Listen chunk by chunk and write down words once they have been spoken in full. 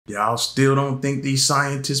Y'all still don't think these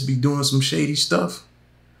scientists be doing some shady stuff?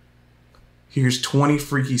 Here's 20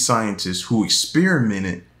 freaky scientists who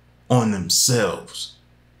experimented on themselves.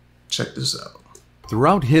 Check this out.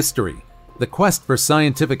 Throughout history, the quest for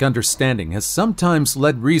scientific understanding has sometimes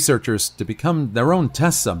led researchers to become their own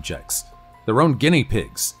test subjects, their own guinea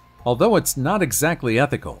pigs. Although it's not exactly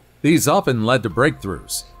ethical, these often led to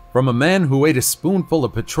breakthroughs. From a man who ate a spoonful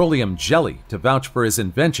of petroleum jelly to vouch for his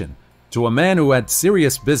invention, to a man who had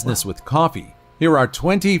serious business with coffee, here are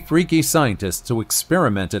 20 freaky scientists who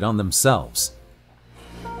experimented on themselves.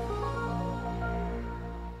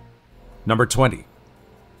 Number 20.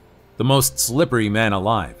 The most slippery man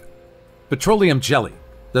alive. Petroleum jelly.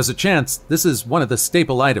 There's a chance this is one of the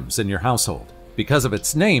staple items in your household. Because of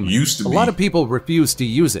its name, a lot of people refused to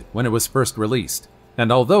use it when it was first released.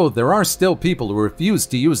 And although there are still people who refuse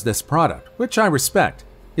to use this product, which I respect,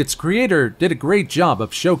 its creator did a great job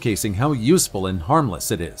of showcasing how useful and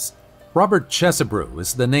harmless it is. Robert Chesebrew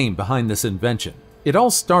is the name behind this invention. It all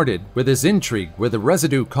started with his intrigue with a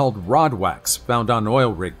residue called rod wax found on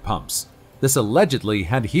oil rig pumps. This allegedly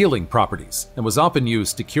had healing properties and was often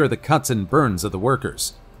used to cure the cuts and burns of the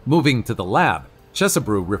workers. Moving to the lab,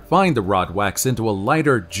 Chesebrew refined the rod wax into a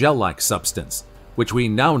lighter gel-like substance, which we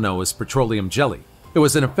now know as petroleum jelly. It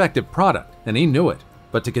was an effective product, and he knew it,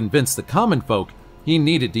 but to convince the common folk, he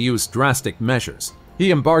needed to use drastic measures.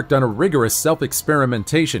 He embarked on a rigorous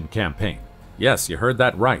self-experimentation campaign. Yes, you heard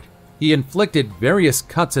that right. He inflicted various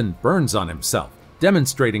cuts and burns on himself,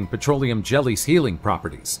 demonstrating petroleum jelly's healing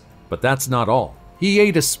properties. But that's not all. He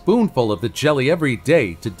ate a spoonful of the jelly every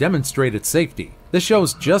day to demonstrate its safety. This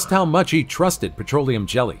shows just how much he trusted petroleum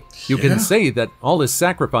jelly. You can say that all his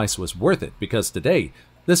sacrifice was worth it because today,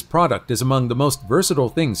 this product is among the most versatile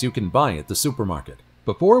things you can buy at the supermarket.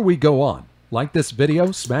 Before we go on, like this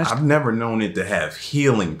video, smash... I've never known it to have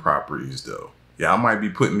healing properties though. Y'all might be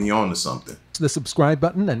putting me on to something. The subscribe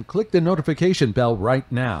button and click the notification bell right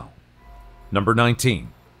now. Number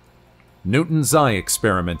 19. Newton's eye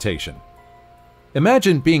experimentation.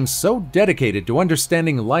 Imagine being so dedicated to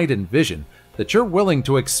understanding light and vision that you're willing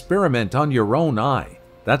to experiment on your own eye.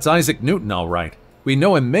 That's Isaac Newton, all right. We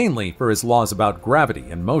know him mainly for his laws about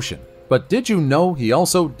gravity and motion. But did you know he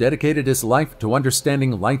also dedicated his life to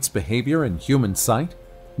understanding light's behavior in human sight?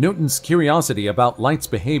 Newton's curiosity about light's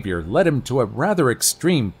behavior led him to a rather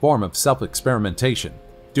extreme form of self-experimentation.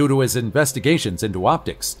 Due to his investigations into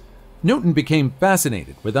optics, Newton became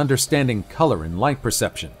fascinated with understanding color and light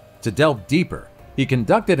perception. To delve deeper, he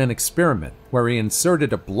conducted an experiment where he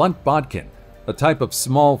inserted a blunt bodkin, a type of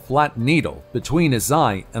small flat needle, between his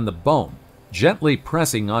eye and the bone, gently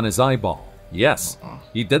pressing on his eyeball. Yes,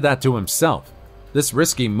 he did that to himself. This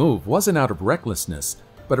risky move wasn't out of recklessness,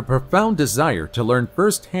 but a profound desire to learn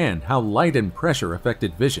firsthand how light and pressure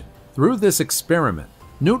affected vision. Through this experiment,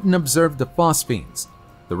 Newton observed the phosphenes,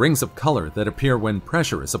 the rings of color that appear when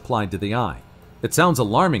pressure is applied to the eye. It sounds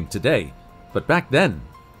alarming today, but back then,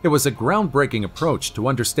 it was a groundbreaking approach to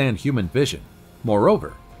understand human vision.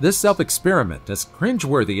 Moreover, this self-experiment, as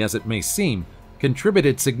cringeworthy as it may seem,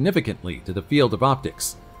 contributed significantly to the field of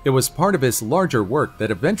optics. It was part of his larger work that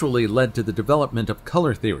eventually led to the development of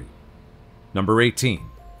color theory. Number 18.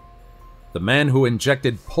 The man who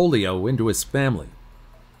injected polio into his family.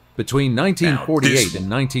 Between 1948 and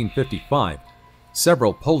 1955,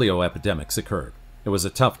 several polio epidemics occurred. It was a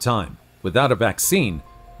tough time. Without a vaccine,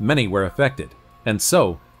 many were affected. And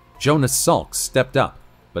so, Jonas Salk stepped up,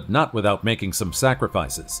 but not without making some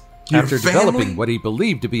sacrifices. After developing what he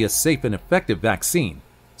believed to be a safe and effective vaccine,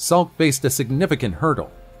 Salk faced a significant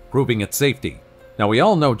hurdle, proving its safety. Now we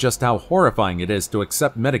all know just how horrifying it is to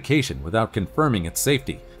accept medication without confirming its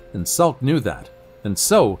safety, and Salk knew that. And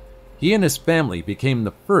so, he and his family became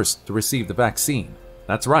the first to receive the vaccine.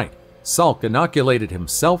 That's right, Salk inoculated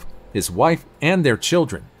himself, his wife, and their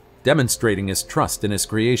children, demonstrating his trust in his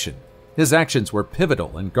creation. His actions were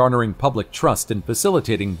pivotal in garnering public trust and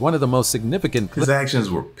facilitating one of the most significant... His actions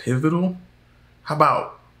were pivotal? How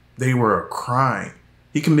about they were a crime?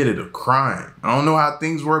 He committed a crime. I don't know how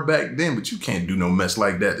things were back then, but you can't do no mess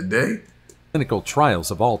like that today. Clinical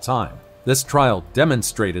trials of all time. This trial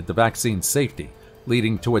demonstrated the vaccine's safety,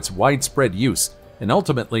 leading to its widespread use and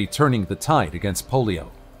ultimately turning the tide against polio.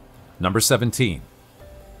 Number 17.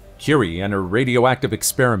 Curie and her radioactive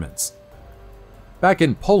experiments. Back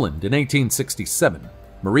in Poland in 1867,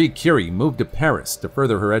 Marie Curie moved to Paris to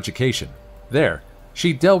further her education. There,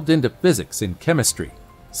 she delved into physics and chemistry,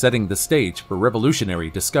 setting the stage for revolutionary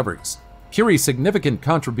discoveries. Curie's significant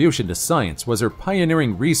contribution to science was her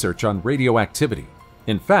pioneering research on radioactivity.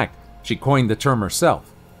 In fact, she coined the term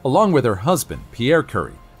herself. Along with her husband, Pierre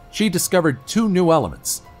Curie, she discovered two new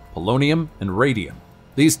elements, polonium and radium.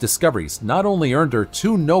 These discoveries not only earned her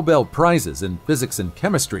 2 Nobel Prizes in physics and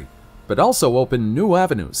chemistry, but also opened new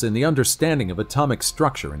avenues in the understanding of atomic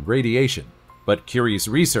structure and radiation. But Curie's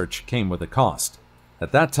research came with a cost.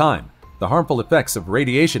 At that time, the harmful effects of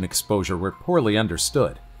radiation exposure were poorly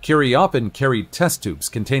understood. Curie often carried test tubes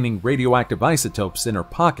containing radioactive isotopes in her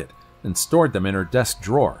pocket and stored them in her desk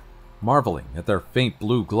drawer, marveling at their faint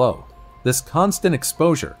blue glow. This constant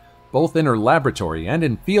exposure, both in her laboratory and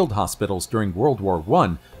in field hospitals during World War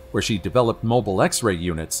I, where she developed mobile X-ray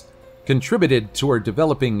units, contributed to her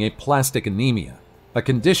developing aplastic anemia, a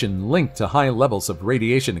condition linked to high levels of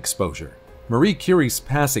radiation exposure. Marie Curie's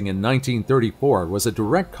passing in 1934 was a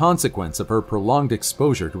direct consequence of her prolonged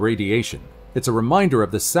exposure to radiation. It's a reminder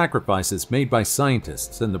of the sacrifices made by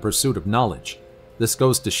scientists in the pursuit of knowledge. This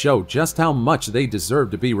goes to show just how much they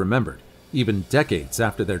deserve to be remembered, even decades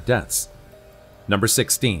after their deaths. Number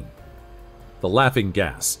 16. The laughing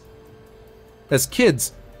gas. As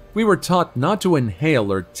kids, we were taught not to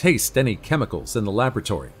inhale or taste any chemicals in the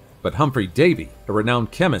laboratory, but Humphrey Davy, a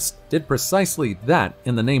renowned chemist, did precisely that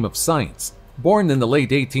in the name of science. Born in the late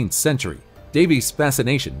 18th century, Davy's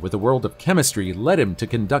fascination with the world of chemistry led him to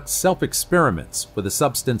conduct self-experiments with a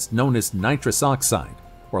substance known as nitrous oxide,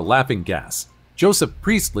 or laughing gas. Joseph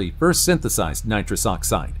Priestley first synthesized nitrous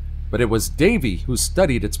oxide, but it was Davy who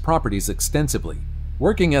studied its properties extensively.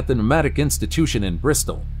 Working at the Pneumatic Institution in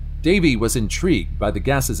Bristol, Davy was intrigued by the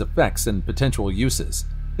gas's effects and potential uses.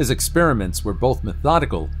 His experiments were both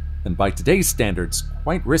methodical and, by today's standards,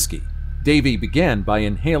 quite risky. Davy began by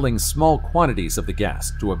inhaling small quantities of the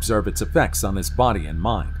gas to observe its effects on his body and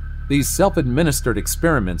mind. These self-administered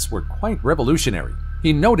experiments were quite revolutionary.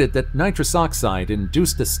 He noted that nitrous oxide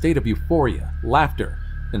induced a state of euphoria, laughter,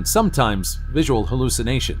 and sometimes visual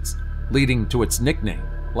hallucinations, leading to its nickname,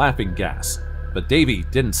 laughing gas. But Davy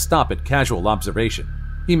didn't stop at casual observation.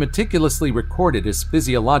 He meticulously recorded his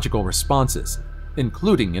physiological responses,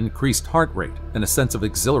 including increased heart rate and a sense of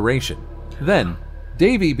exhilaration. Then,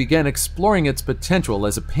 Davy began exploring its potential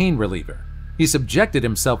as a pain reliever. He subjected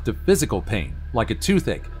himself to physical pain, like a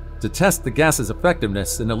toothache, to test the gas's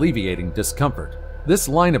effectiveness in alleviating discomfort. This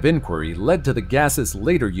line of inquiry led to the gas's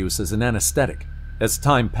later use as an anesthetic. As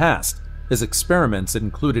time passed, his experiments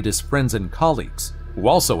included his friends and colleagues, who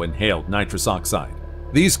also inhaled nitrous oxide.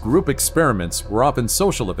 These group experiments were often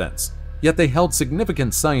social events, yet they held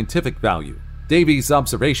significant scientific value. Davy's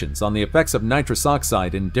observations on the effects of nitrous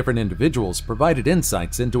oxide in different individuals provided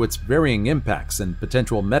insights into its varying impacts and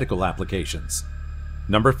potential medical applications.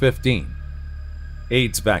 Number 15.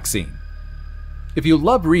 AIDS vaccine. If you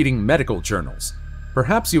love reading medical journals,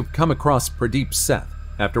 perhaps you've come across Pradeep Seth.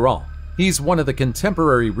 After all, he's one of the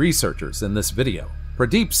contemporary researchers in this video.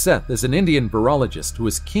 Pradeep Seth is an Indian virologist who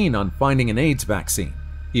is keen on finding an AIDS vaccine.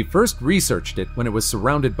 He first researched it when it was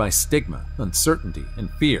surrounded by stigma, uncertainty, and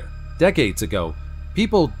fear. Decades ago,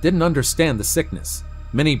 people didn't understand the sickness.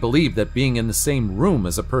 Many believed that being in the same room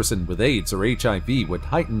as a person with AIDS or HIV would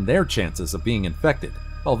heighten their chances of being infected.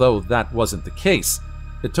 Although that wasn't the case,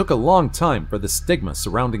 it took a long time for the stigma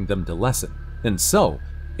surrounding them to lessen. And so,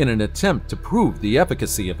 in an attempt to prove the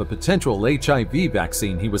efficacy of a potential HIV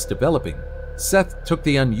vaccine he was developing, Seth took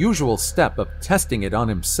the unusual step of testing it on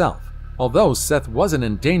himself. Although Seth wasn't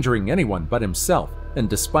endangering anyone but himself, and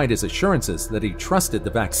despite his assurances that he trusted the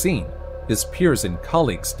vaccine, his peers and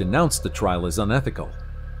colleagues denounced the trial as unethical.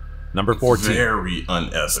 Number 14. Very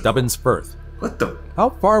unethical. Stubbins Firth. What the?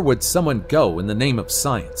 How far would someone go in the name of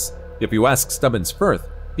science? If you ask Stubbins Firth,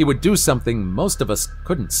 he would do something most of us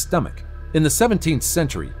couldn't stomach. In the 17th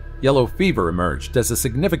century, yellow fever emerged as a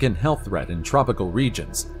significant health threat in tropical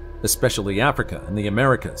regions, especially Africa and the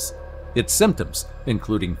Americas. Its symptoms,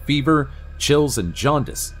 including fever, chills, and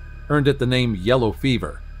jaundice, earned it the name yellow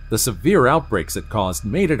fever. The severe outbreaks it caused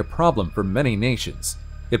made it a problem for many nations.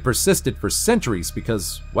 It persisted for centuries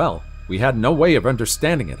because, well, we had no way of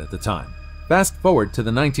understanding it at the time. Fast forward to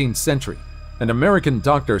the 19th century, and American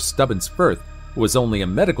doctor Stubbins Firth, who was only a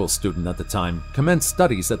medical student at the time, commenced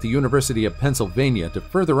studies at the University of Pennsylvania to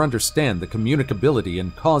further understand the communicability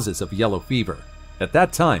and causes of yellow fever. At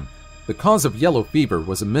that time, the cause of yellow fever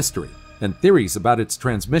was a mystery, and theories about its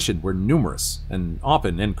transmission were numerous and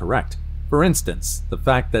often incorrect. For instance, the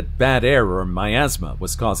fact that bad air or miasma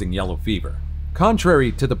was causing yellow fever.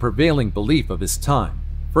 Contrary to the prevailing belief of his time,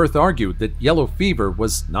 Firth argued that yellow fever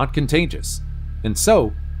was not contagious, and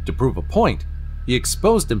so, to prove a point, he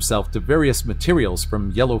exposed himself to various materials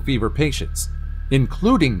from yellow fever patients,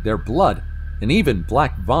 including their blood and even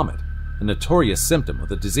black vomit, a notorious symptom of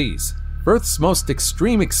the disease. Firth's most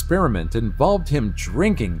extreme experiment involved him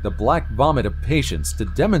drinking the black vomit of patients to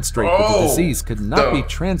demonstrate that the disease could not be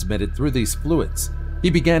transmitted through these fluids. He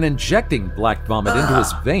began injecting black vomit into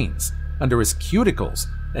his veins, under his cuticles,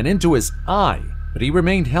 and into his eye, but he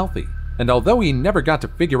remained healthy. And although he never got to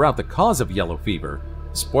figure out the cause of yellow fever,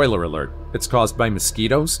 spoiler alert, it's caused by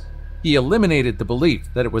mosquitoes, he eliminated the belief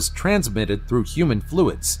that it was transmitted through human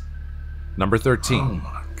fluids. Number 13. Oh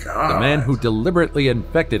my God. The man who deliberately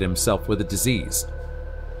infected himself with a disease.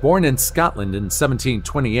 Born in Scotland in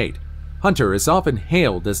 1728, Hunter is often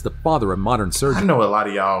hailed as the father of modern surgery. I know a lot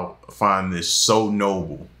of y'all find this so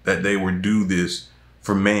noble that they would do this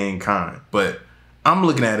for mankind, but I'm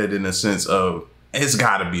looking at it in a sense of it's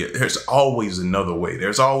got to be, there's always another way.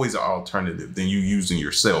 There's always an alternative than you using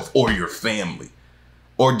yourself or your family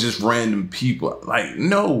or just random people. Like,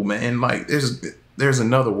 no, man, like there's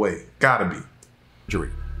another way. Gotta be.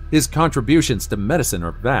 His contributions to medicine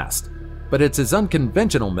are vast, but it's his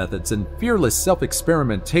unconventional methods and fearless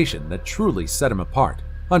self-experimentation that truly set him apart.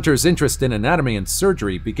 Hunter's interest in anatomy and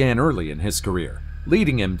surgery began early in his career,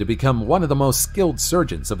 leading him to become one of the most skilled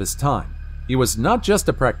surgeons of his time. He was not just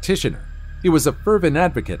a practitioner, he was a fervent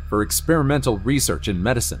advocate for experimental research in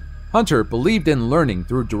medicine. Hunter believed in learning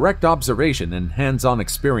through direct observation and hands-on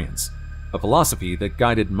experience, a philosophy that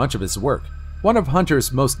guided much of his work. One of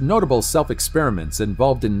Hunter's most notable self-experiments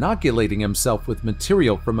involved inoculating himself with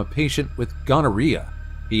material from a patient with gonorrhea.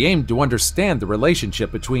 He aimed to understand the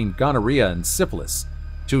relationship between gonorrhea and syphilis,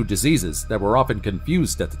 two diseases that were often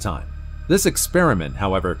confused at the time. This experiment,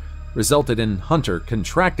 however, resulted in Hunter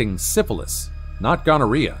contracting syphilis, not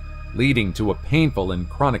gonorrhea, leading to a painful and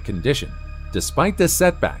chronic condition. Despite this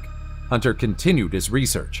setback, Hunter continued his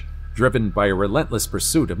research, driven by a relentless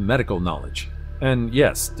pursuit of medical knowledge. And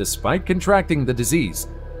yes, despite contracting the disease,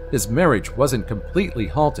 his marriage wasn't completely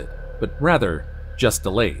halted, but rather just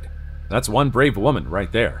delayed. That's one brave woman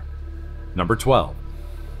right there. Number 12.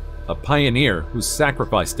 A pioneer who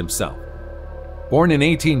sacrificed himself. Born in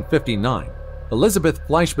 1859, Elizabeth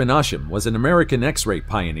Fleischmann-Ascham was an American X-ray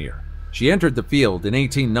pioneer. She entered the field in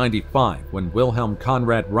 1895 when Wilhelm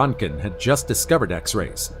Conrad Röntgen had just discovered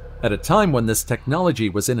X-rays. At a time when this technology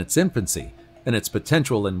was in its infancy, and its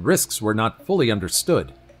potential and risks were not fully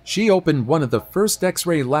understood, she opened one of the first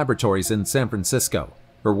X-ray laboratories in San Francisco.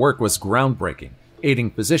 Her work was groundbreaking,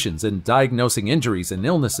 aiding physicians in diagnosing injuries and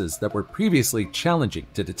illnesses that were previously challenging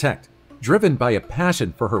to detect. Driven by a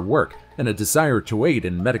passion for her work and a desire to aid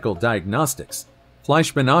in medical diagnostics,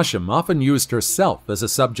 Fleischmann-Ascham often used herself as a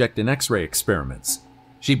subject in X-ray experiments.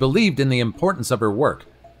 She believed in the importance of her work,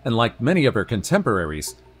 and like many of her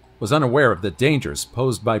contemporaries, was unaware of the dangers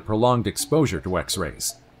posed by prolonged exposure to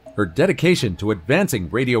X-rays. Her dedication to advancing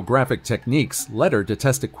radiographic techniques led her to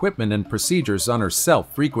test equipment and procedures on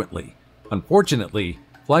herself frequently. Unfortunately,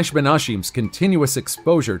 Fleischmann-Ascham's continuous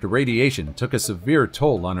exposure to radiation took a severe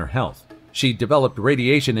toll on her health. She developed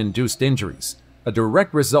radiation-induced injuries, a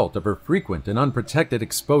direct result of her frequent and unprotected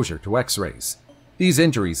exposure to X-rays. These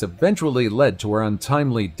injuries eventually led to her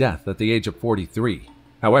untimely death at the age of 43.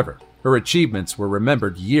 However, her achievements were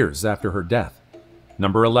remembered years after her death.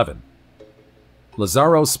 Number 11.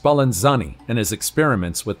 Lazzaro Spallanzani and his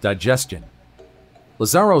experiments with digestion.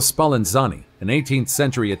 Lazzaro Spallanzani, an 18th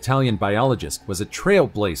century Italian biologist, was a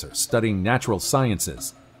trailblazer studying natural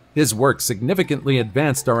sciences. His work significantly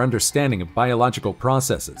advanced our understanding of biological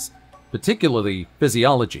processes, particularly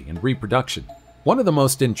physiology and reproduction. One of the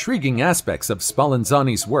most intriguing aspects of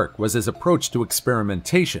Spallanzani's work was his approach to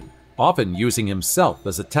experimentation, often using himself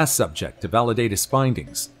as a test subject to validate his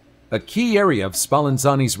findings. A key area of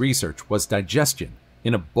Spallanzani's research was digestion.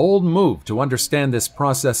 In a bold move to understand this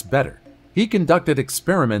process better, he conducted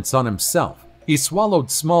experiments on himself. He swallowed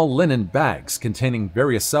small linen bags containing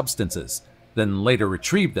various substances, then later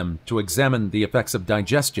retrieved them to examine the effects of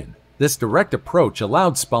digestion. This direct approach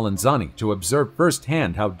allowed Spallanzani to observe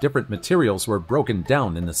firsthand how different materials were broken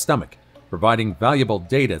down in the stomach, providing valuable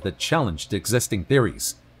data that challenged existing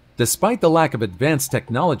theories. Despite the lack of advanced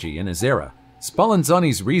technology in his era,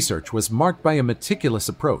 Spallanzani's research was marked by a meticulous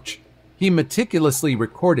approach. He meticulously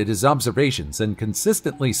recorded his observations and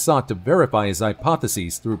consistently sought to verify his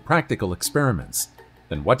hypotheses through practical experiments.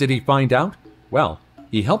 Then what did he find out? Well,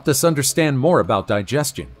 he helped us understand more about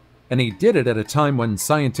digestion, and he did it at a time when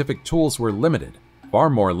scientific tools were limited, far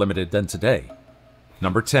more limited than today.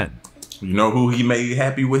 Number 10. You know who he made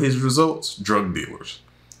happy with his results? Drug dealers.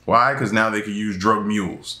 Why? Because now they can use drug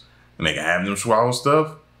mules, and they can have them swallow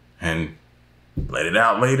stuff and let it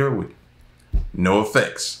out later with no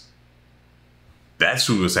effects. That's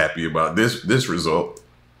who was happy about this result.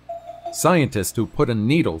 Scientist who put a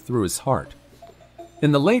needle through his heart.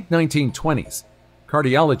 In the late 1920s,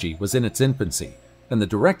 cardiology was in its infancy, and the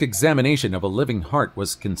direct examination of a living heart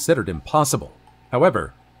was considered impossible.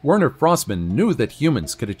 However, Werner Frostman knew that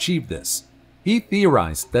humans could achieve this. He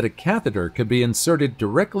theorized that a catheter could be inserted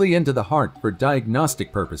directly into the heart for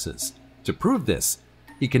diagnostic purposes. To prove this,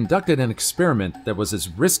 he conducted an experiment that was as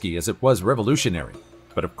risky as it was revolutionary.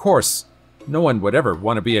 But of course, no one would ever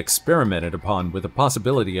want to be experimented upon with the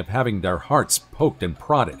possibility of having their hearts poked and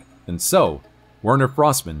prodded. And so, Werner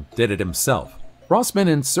Frossman did it himself. Frossman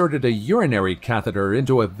inserted a urinary catheter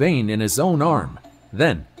into a vein in his own arm.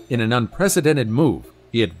 Then, in an unprecedented move,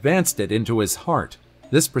 he advanced it into his heart.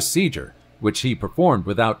 This procedure, which he performed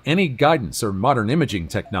without any guidance or modern imaging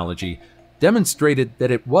technology, demonstrated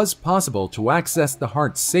that it was possible to access the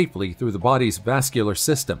heart safely through the body's vascular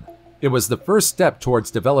system. It was the first step towards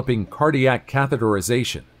developing cardiac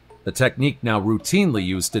catheterization, a technique now routinely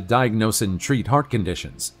used to diagnose and treat heart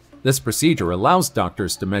conditions. This procedure allows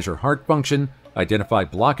doctors to measure heart function, identify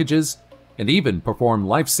blockages, and even perform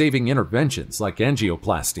life-saving interventions like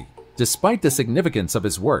angioplasty. Despite the significance of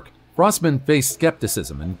his work, Frossman faced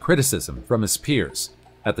skepticism and criticism from his peers.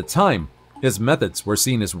 At the time, his methods were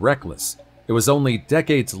seen as reckless. It was only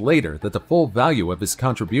decades later that the full value of his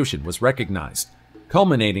contribution was recognized,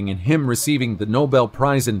 culminating in him receiving the Nobel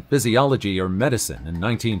Prize in Physiology or Medicine in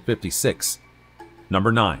 1956.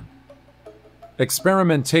 Number 9.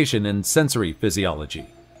 Experimentation in sensory physiology.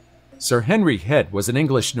 Sir Henry Head was an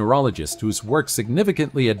English neurologist whose work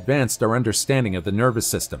significantly advanced our understanding of the nervous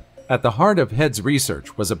system. At the heart of Head's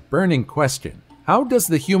research was a burning question: how does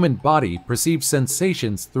the human body perceive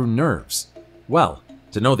sensations through nerves? Well,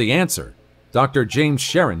 to know the answer, Dr. James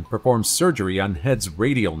Sharon performed surgery on Head's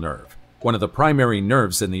radial nerve, one of the primary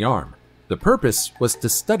nerves in the arm. The purpose was to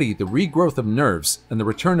study the regrowth of nerves and the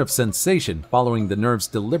return of sensation following the nerve's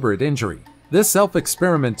deliberate injury. This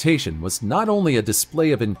self-experimentation was not only a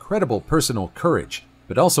display of incredible personal courage,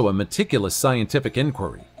 but also a meticulous scientific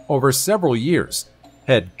inquiry. Over several years,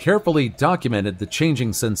 Head carefully documented the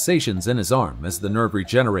changing sensations in his arm as the nerve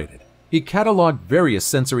regenerated. He cataloged various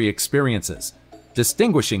sensory experiences,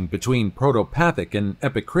 distinguishing between protopathic and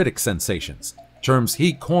epicritic sensations, terms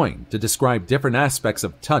he coined to describe different aspects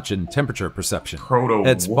of touch and temperature perception.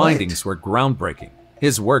 Head's findings were groundbreaking.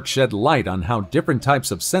 His work shed light on how different types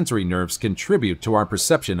of sensory nerves contribute to our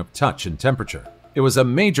perception of touch and temperature. It was a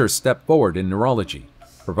major step forward in neurology,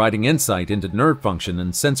 providing insight into nerve function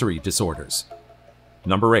and sensory disorders.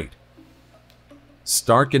 Number 8.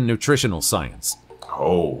 Stark in nutritional science.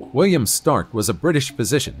 William Stark was a British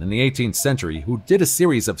physician in the 18th century who did a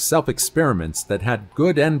series of self-experiments that had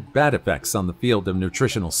good and bad effects on the field of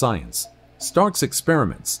nutritional science. Stark's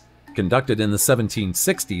experiments, conducted in the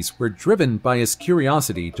 1760s, were driven by his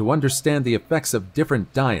curiosity to understand the effects of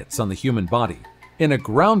different diets on the human body. In a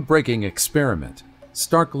groundbreaking experiment,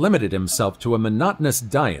 Stark limited himself to a monotonous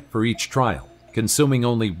diet for each trial, consuming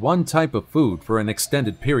only one type of food for an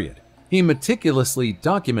extended period. He meticulously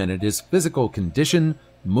documented his physical condition,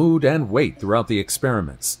 mood, and weight throughout the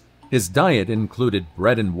experiments. His diet included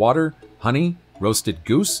bread and water, honey, roasted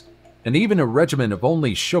goose, and even a regimen of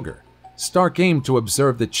only sugar. Stark aimed to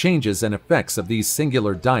observe the changes and effects of these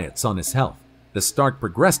singular diets on his health. As Stark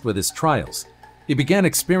progressed with his trials, he began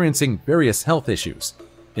experiencing various health issues,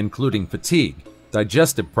 including fatigue,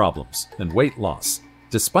 digestive problems, and weight loss.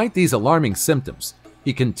 Despite these alarming symptoms,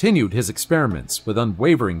 he continued his experiments with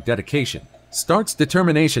unwavering dedication. Stark's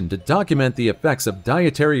determination to document the effects of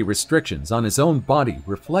dietary restrictions on his own body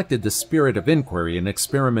reflected the spirit of inquiry and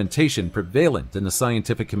experimentation prevalent in the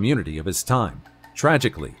scientific community of his time.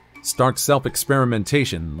 Tragically, Stark's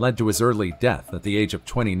self-experimentation led to his early death at the age of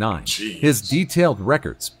 29. His detailed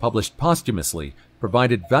records, published posthumously,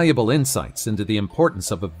 provided valuable insights into the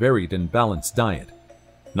importance of a varied and balanced diet.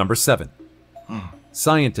 Number 7.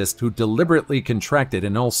 Scientist who deliberately contracted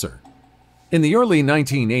an ulcer. In the early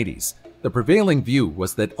 1980s, the prevailing view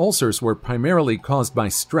was that ulcers were primarily caused by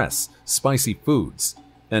stress, spicy foods,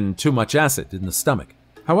 and too much acid in the stomach.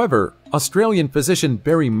 However, Australian physician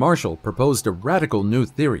Barry Marshall proposed a radical new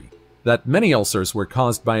theory, that many ulcers were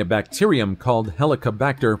caused by a bacterium called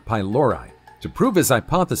Helicobacter pylori. To prove his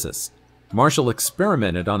hypothesis, Marshall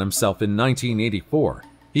experimented on himself in 1984.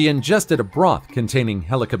 He ingested a broth containing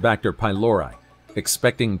Helicobacter pylori,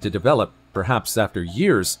 expecting to develop, perhaps after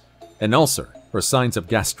years, an ulcer or signs of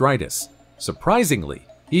gastritis. Surprisingly,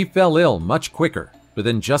 he fell ill much quicker,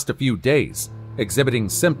 within just a few days, exhibiting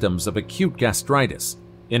symptoms of acute gastritis,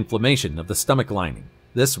 inflammation of the stomach lining.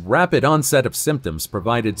 This rapid onset of symptoms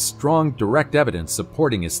provided strong direct evidence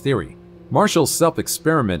supporting his theory. Marshall's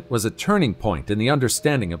self-experiment was a turning point in the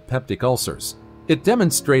understanding of peptic ulcers. It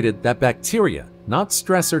demonstrated that bacteria, not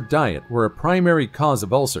stress or diet, were a primary cause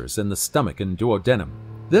of ulcers in the stomach and duodenum.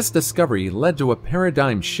 This discovery led to a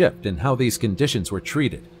paradigm shift in how these conditions were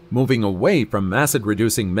treated. moving away from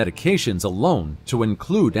acid-reducing medications alone to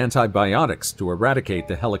include antibiotics to eradicate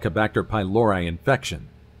the Helicobacter pylori infection.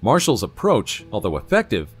 Marshall's approach, although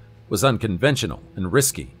effective, was unconventional and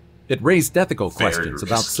risky. It raised ethical questions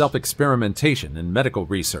about self-experimentation in medical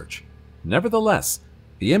research. Nevertheless,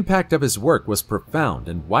 the impact of his work was profound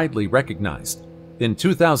and widely recognized. In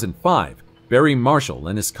 2005, Barry Marshall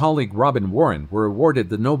and his colleague Robin Warren were awarded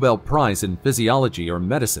the Nobel Prize in Physiology or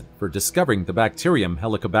Medicine for discovering the bacterium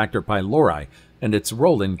Helicobacter pylori and its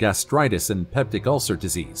role in gastritis and peptic ulcer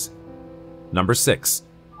disease. Number 6.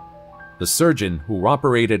 The surgeon who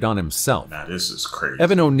operated on himself. Now this is crazy.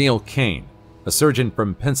 Evan O'Neill Kane, a surgeon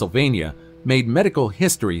from Pennsylvania, made medical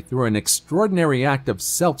history through an extraordinary act of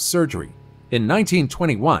self-surgery. In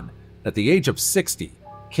 1921, at the age of 60,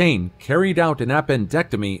 Kane carried out an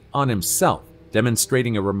appendectomy on himself,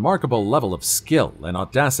 demonstrating a remarkable level of skill and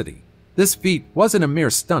audacity. This feat wasn't a mere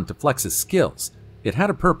stunt to flex his skills. It had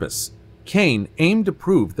a purpose. Kane aimed to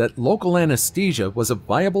prove that local anesthesia was a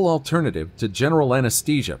viable alternative to general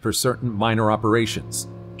anesthesia for certain minor operations.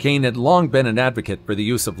 Kane had long been an advocate for the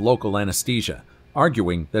use of local anesthesia,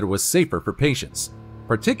 arguing that it was safer for patients,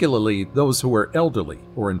 particularly those who were elderly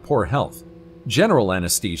or in poor health. General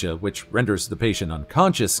anesthesia, which renders the patient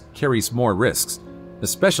unconscious, carries more risks,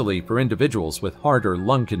 especially for individuals with heart or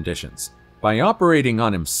lung conditions. By operating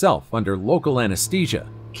on himself under local anesthesia,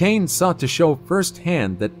 Kane sought to show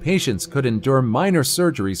firsthand that patients could endure minor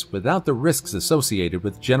surgeries without the risks associated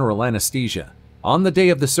with general anesthesia. On the day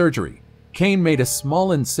of the surgery, Kane made a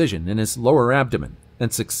small incision in his lower abdomen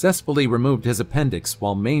and successfully removed his appendix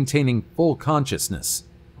while maintaining full consciousness.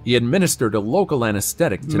 He administered a local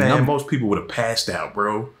anesthetic to Man, most people would have passed out,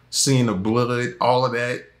 bro. Seeing the blood, all of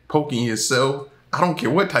that, poking yourself. I don't care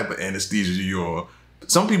what type of anesthesia you're on.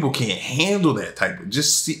 Some people can't handle that type of,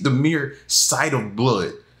 just see the mere sight of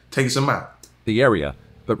blood takes them out. The area,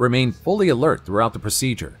 but remained fully alert throughout the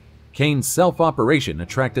procedure. Kane's self-operation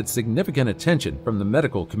attracted significant attention from the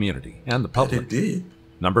medical community and the public. It did.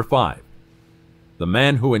 Number 5. The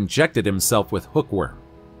man who injected himself with hookworm.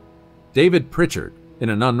 David Pritchard, in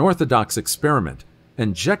an unorthodox experiment,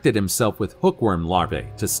 injected himself with hookworm larvae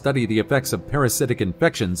to study the effects of parasitic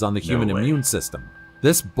infections on the human immune system.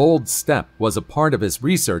 This bold step was a part of his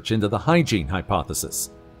research into the hygiene hypothesis,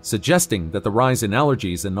 suggesting that the rise in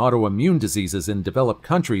allergies and autoimmune diseases in developed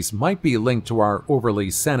countries might be linked to our overly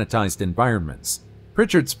sanitized environments.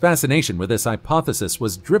 Pritchard's fascination with this hypothesis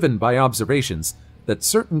was driven by observations that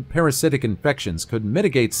certain parasitic infections could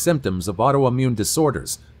mitigate symptoms of autoimmune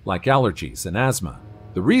disorders like allergies and asthma.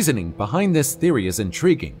 The reasoning behind this theory is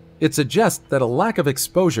intriguing. It suggests that a lack of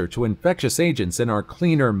exposure to infectious agents in our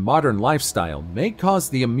cleaner, modern lifestyle may cause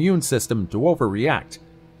the immune system to overreact,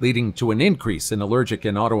 leading to an increase in allergic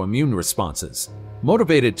and autoimmune responses.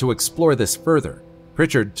 Motivated to explore this further,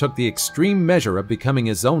 Pritchard took the extreme measure of becoming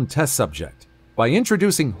his own test subject. By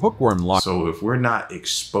introducing hookworm larvae. So if we're not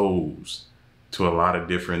exposed to a lot of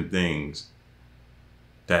different things,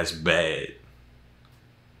 that's bad.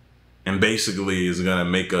 And basically is going to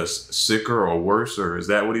make us sicker or worse, or is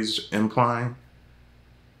that what he's implying?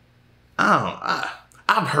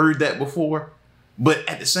 I've heard that before, but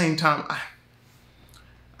at the same time,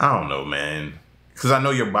 I don't know, man. Because I know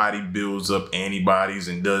your body builds up antibodies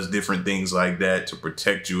and does different things like that to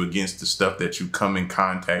protect you against the stuff that you come in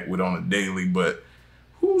contact with on a daily, but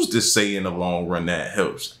who's to say in the long run that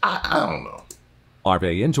helps? I don't know.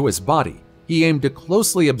 Larvae into his body. He aimed to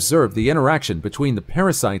closely observe the interaction between the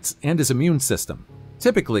parasites and his immune system.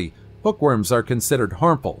 Typically, hookworms are considered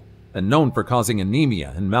harmful and known for causing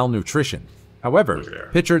anemia and malnutrition. However,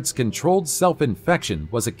 Pritchard's controlled self-infection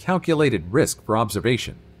was a calculated risk for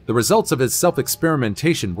observation. The results of his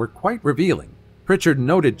self-experimentation were quite revealing. Pritchard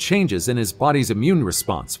noted changes in his body's immune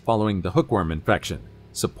response following the hookworm infection,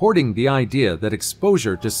 supporting the idea that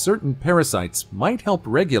exposure to certain parasites might help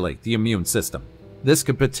regulate the immune system. This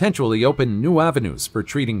could potentially open new avenues for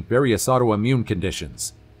treating various autoimmune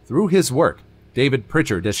conditions. Through his work, David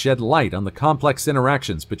Pritchard has shed light on the complex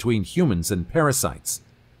interactions between humans and parasites.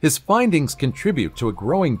 His findings contribute to a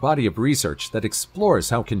growing body of research that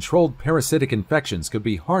explores how controlled parasitic infections could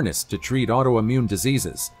be harnessed to treat autoimmune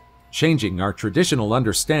diseases, changing our traditional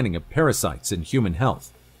understanding of parasites in human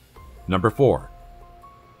health. Number 4.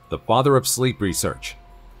 The father of sleep research.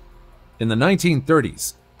 In the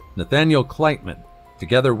 1930s, Nathaniel Kleitman,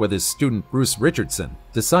 together with his student Bruce Richardson,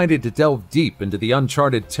 decided to delve deep into the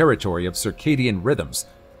uncharted territory of circadian rhythms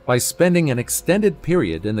by spending an extended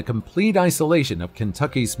period in the complete isolation of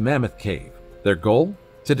Kentucky's Mammoth Cave. Their goal?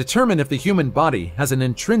 To determine if the human body has an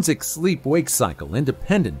intrinsic sleep-wake cycle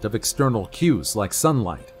independent of external cues like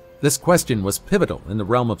sunlight. This question was pivotal in the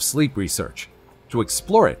realm of sleep research. To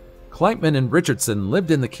explore it, Kleitman and Richardson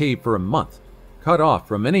lived in the cave for a month, cut off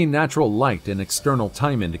from any natural light and external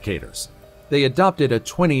time indicators. They adopted a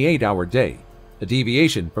 28-hour day, a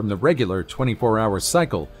deviation from the regular 24-hour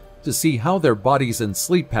cycle, to see how their bodies and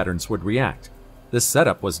sleep patterns would react. This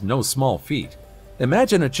setup was no small feat.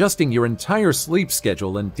 Imagine adjusting your entire sleep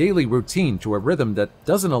schedule and daily routine to a rhythm that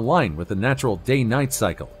doesn't align with the natural day-night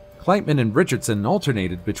cycle. Kleitman and Richardson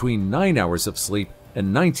alternated between 9 hours of sleep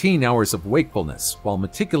and 19 hours of wakefulness while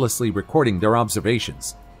meticulously recording their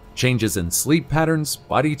observations, changes in sleep patterns,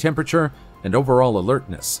 body temperature, and overall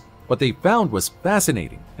alertness. What they found was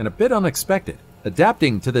fascinating and a bit unexpected.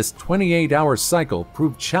 Adapting to this 28-hour cycle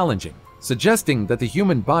proved challenging, suggesting that the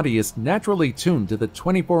human body is naturally tuned to the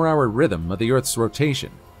 24-hour rhythm of the Earth's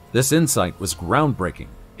rotation. This insight was groundbreaking.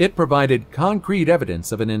 It provided concrete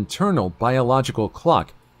evidence of an internal biological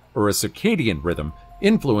clock, or a circadian rhythm,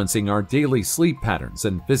 influencing our daily sleep patterns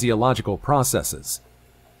and physiological processes.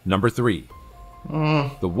 Number 3.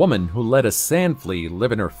 The woman who let a sand flea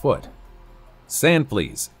live in her foot. Sand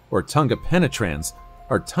fleas, or Tunga penetrans,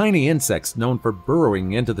 are tiny insects known for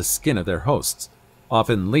burrowing into the skin of their hosts,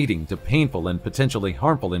 often leading to painful and potentially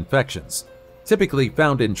harmful infections. Typically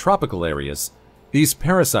found in tropical areas, these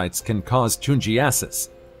parasites can cause tungiasis,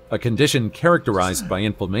 a condition characterized by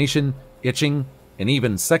inflammation, itching, and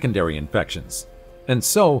even secondary infections. And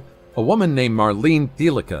so, a woman named Marlene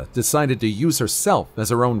Thielica decided to use herself as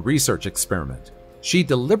her own research experiment. She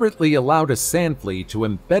deliberately allowed a sand flea to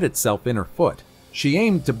embed itself in her foot. She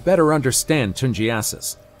aimed to better understand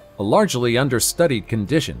tungiasis, a largely understudied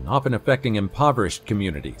condition often affecting impoverished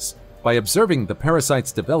communities. By observing the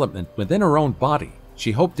parasite's development within her own body,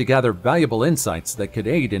 she hoped to gather valuable insights that could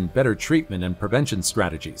aid in better treatment and prevention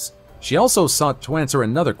strategies. She also sought to answer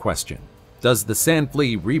another question. Does the sand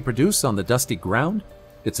flea reproduce on the dusty ground,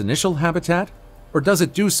 its initial habitat, or does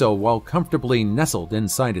it do so while comfortably nestled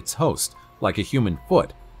inside its host, like a human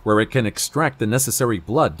foot, where it can extract the necessary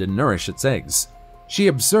blood to nourish its eggs? She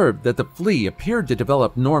observed that the flea appeared to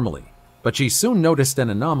develop normally, but she soon noticed an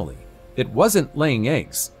anomaly. It wasn't laying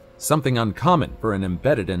eggs, something uncommon for an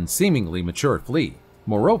embedded and seemingly mature flea.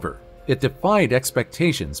 Moreover, it defied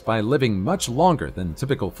expectations by living much longer than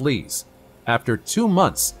typical fleas. After 2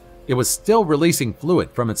 months, it was still releasing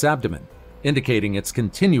fluid from its abdomen, indicating its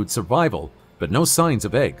continued survival, but no signs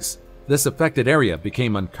of eggs. This affected area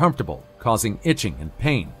became uncomfortable, causing itching and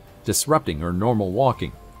pain, disrupting her normal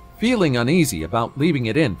walking. Feeling uneasy about leaving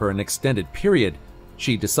it in for an extended period,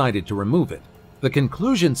 she decided to remove it. The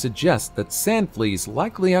conclusion suggests that sand fleas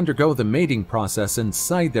likely undergo the mating process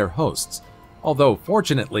inside their hosts, although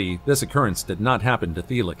fortunately this occurrence did not happen to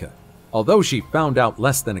Thielica. Although she found out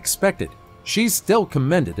less than expected, she's still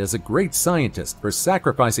commended as a great scientist for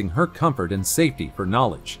sacrificing her comfort and safety for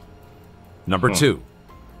knowledge. Number 2.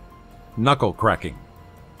 Knuckle cracking.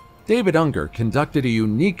 David Unger conducted a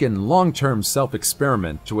unique and long-term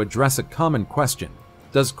self-experiment to address a common question.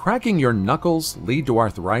 Does cracking your knuckles lead to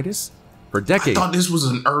arthritis? For decades, I thought this was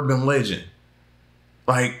an urban legend.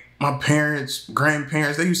 Like, my parents,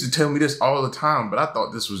 grandparents, they used to tell me this all the time, but I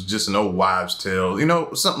thought this was just an old wives' tale. You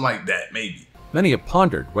know, something like that, maybe. Many have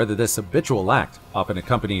pondered whether this habitual act, often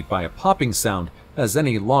accompanied by a popping sound, has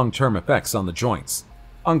any long-term effects on the joints.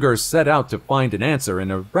 Unger set out to find an answer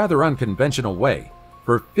in a rather unconventional way.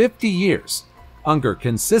 For 50 years, Unger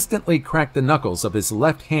consistently cracked the knuckles of his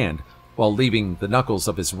left hand while leaving the knuckles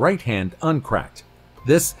of his right hand uncracked.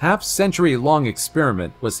 This half-century-long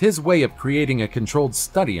experiment was his way of creating a controlled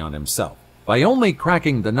study on himself. By only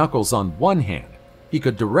cracking the knuckles on one hand, he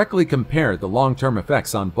could directly compare the long-term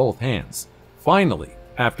effects on both hands. Finally,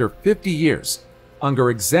 after 50 years, Unger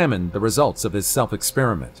examined the results of his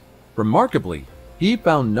self-experiment. Remarkably, he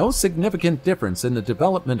found no significant difference in the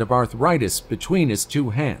development of arthritis between his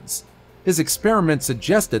two hands. His experiment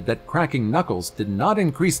suggested that cracking knuckles did not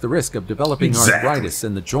increase the risk of developing arthritis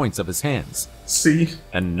in the joints of his hands. See?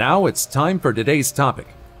 And now it's time for today's topic.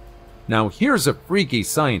 Now here's a freaky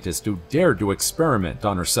scientist who dared to experiment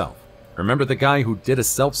on herself. Remember the guy who did a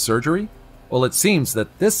self-surgery? Well, it seems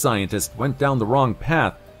that this scientist went down the wrong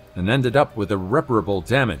path and ended up with irreparable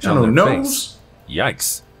damage on their face.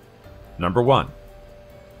 Yikes. Number 1.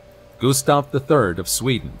 Gustav III of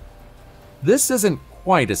Sweden. This isn't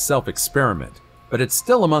quite a self-experiment, but it's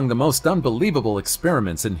still among the most unbelievable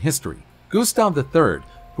experiments in history. Gustav III,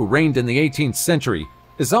 who reigned in the 18th century,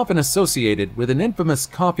 is often associated with an infamous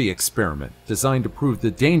coffee experiment designed to prove the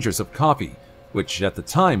dangers of coffee, which at the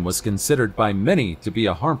time was considered by many to be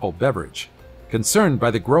a harmful beverage. Concerned by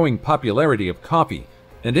the growing popularity of coffee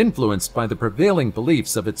and influenced by the prevailing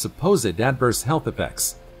beliefs of its supposed adverse health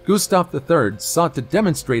effects, Gustav III sought to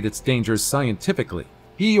demonstrate its dangers scientifically.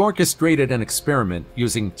 He orchestrated an experiment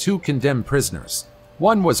using 2 condemned prisoners.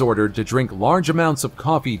 One was ordered to drink large amounts of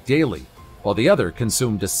coffee daily, while the other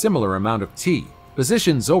consumed a similar amount of tea.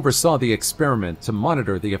 Physicians oversaw the experiment to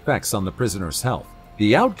monitor the effects on the prisoner's health.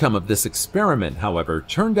 The outcome of this experiment, however,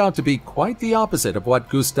 turned out to be quite the opposite of what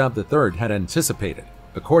Gustav III had anticipated.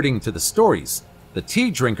 According to the stories, the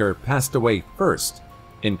tea drinker passed away first.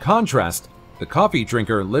 In contrast, the coffee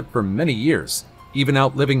drinker lived for many years, even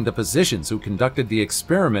outliving the physicians who conducted the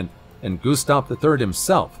experiment and Gustav III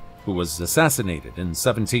himself, who was assassinated in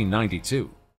 1792.